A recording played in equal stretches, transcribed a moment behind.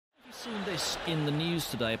Seen this in the news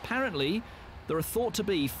today. Apparently, there are thought to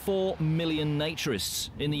be 4 million naturists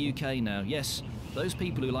in the UK now. Yes, those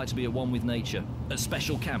people who like to be at one with nature at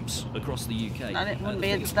special camps across the UK. I wouldn't be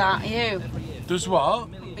into that, you? Does what?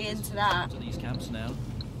 Wouldn't be into that. These camps now.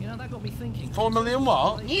 You know, that got me thinking. 4 million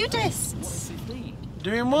what? Nudists.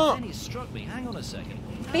 Doing what? Then it struck me. Hang on a second.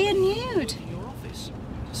 Being nude. In your office.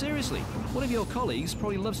 Seriously, one of your colleagues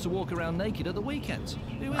probably loves to walk around naked at the weekends.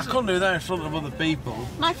 Who I is it? couldn't do that in front of other people.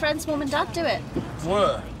 My friend's mum and dad do it.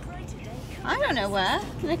 Where? I don't know where.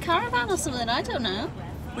 In a caravan or something, I don't know.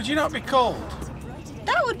 Would you not be cold?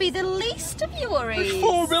 That would be the least of your worries. There's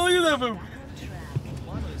 4 million of them.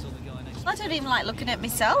 I don't even like looking at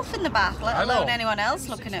myself in the bath, let alone anyone else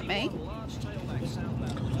looking at me.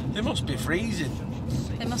 They must be freezing.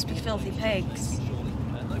 They must be filthy pigs.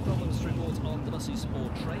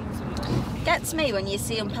 Gets me when you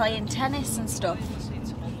see them playing tennis and stuff.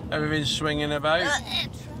 Everything's swinging about.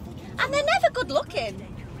 And they're never good looking.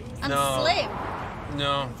 And slim.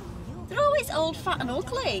 No. They're always old, fat and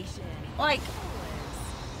ugly. Like...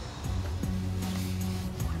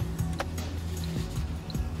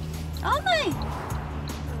 Aren't they?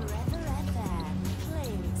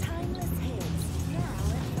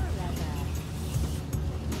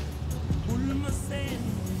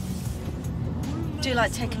 I do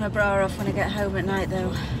like taking my bra off when I get home at night, though.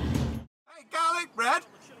 Hey, garlic bread.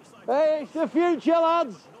 Hey, it's the future,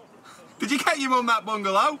 lads. Did you get your mum that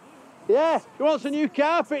bungalow? Yeah, you want some new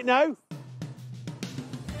carpet now?